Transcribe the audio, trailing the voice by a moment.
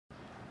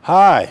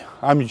Hi,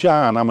 I'm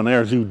John. I'm an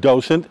Air Zoo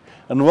Docent,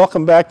 and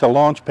welcome back to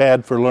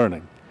Launchpad for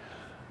Learning.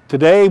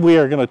 Today we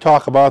are going to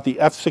talk about the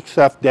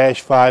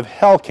F6F-5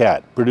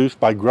 Hellcat, produced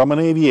by Grumman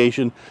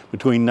Aviation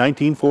between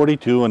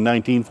 1942 and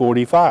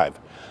 1945.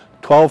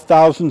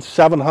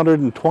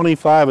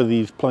 12,725 of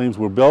these planes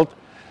were built,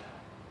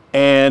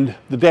 and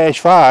the Dash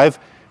 5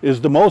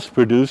 is the most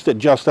produced at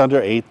just under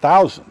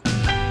 8,000.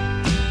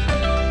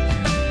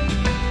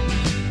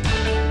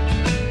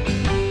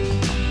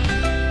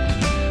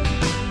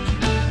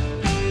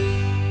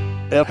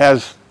 It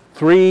has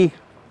 3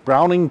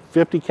 Browning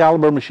 50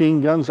 caliber machine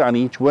guns on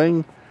each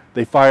wing.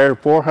 They fire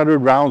 400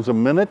 rounds a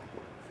minute,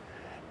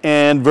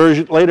 and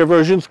later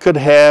versions could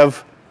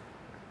have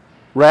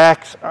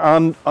racks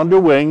under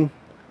wing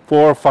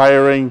for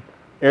firing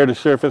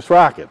air-to-surface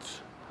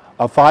rockets.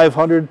 A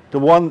 500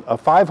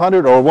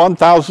 or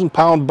 1,000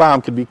 pound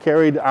bomb could be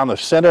carried on the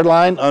center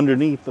line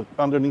underneath the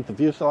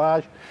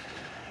fuselage,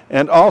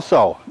 and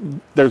also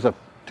there's a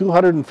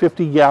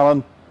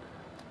 250-gallon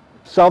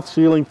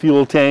self-sealing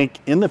fuel tank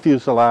in the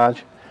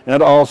fuselage,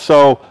 and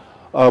also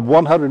a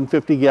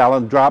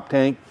 150-gallon drop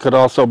tank could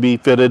also be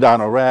fitted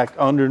on a rack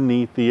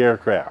underneath the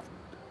aircraft.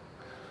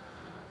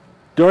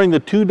 During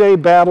the 2-day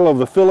Battle of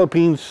the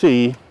Philippine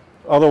Sea,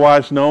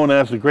 otherwise known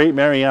as the Great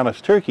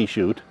Marianas Turkey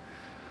Shoot,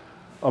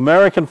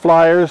 American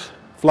flyers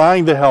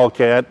flying the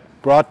Hellcat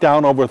brought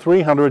down over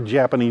 300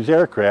 Japanese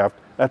aircraft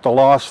at the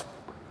loss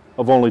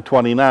of only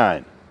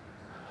 29.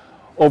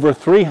 Over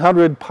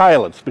 300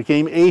 pilots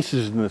became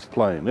aces in this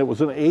plane. It was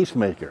an ace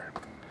maker.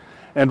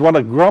 And when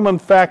a Grumman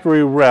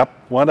factory rep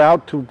went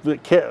out to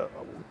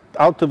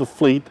the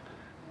fleet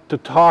to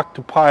talk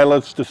to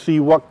pilots to see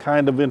what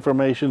kind of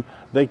information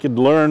they could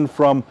learn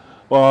from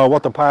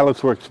what the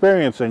pilots were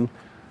experiencing,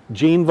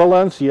 Gene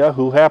Valencia,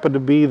 who happened to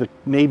be the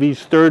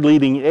Navy's 3rd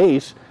leading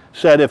ace,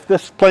 said, "If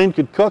this plane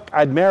could cook,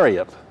 I'd marry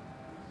it."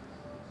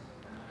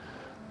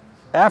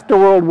 After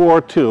World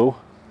War II,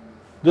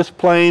 this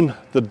plane,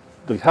 the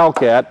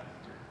Hellcat,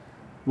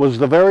 was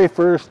the very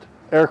first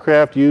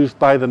aircraft used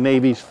by the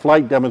Navy's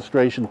flight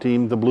demonstration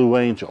team, the Blue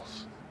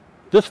Angels.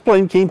 This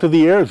plane came to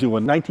the Air Zoo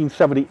in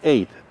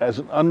 1978 as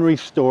an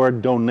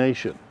unrestored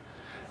donation.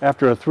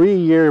 After a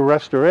 3-year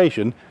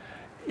restoration,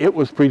 it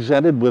was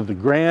presented with the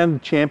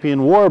Grand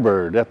Champion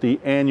Warbird at the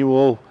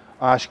annual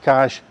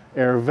Oshkosh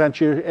Air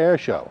Venture Air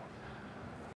Show.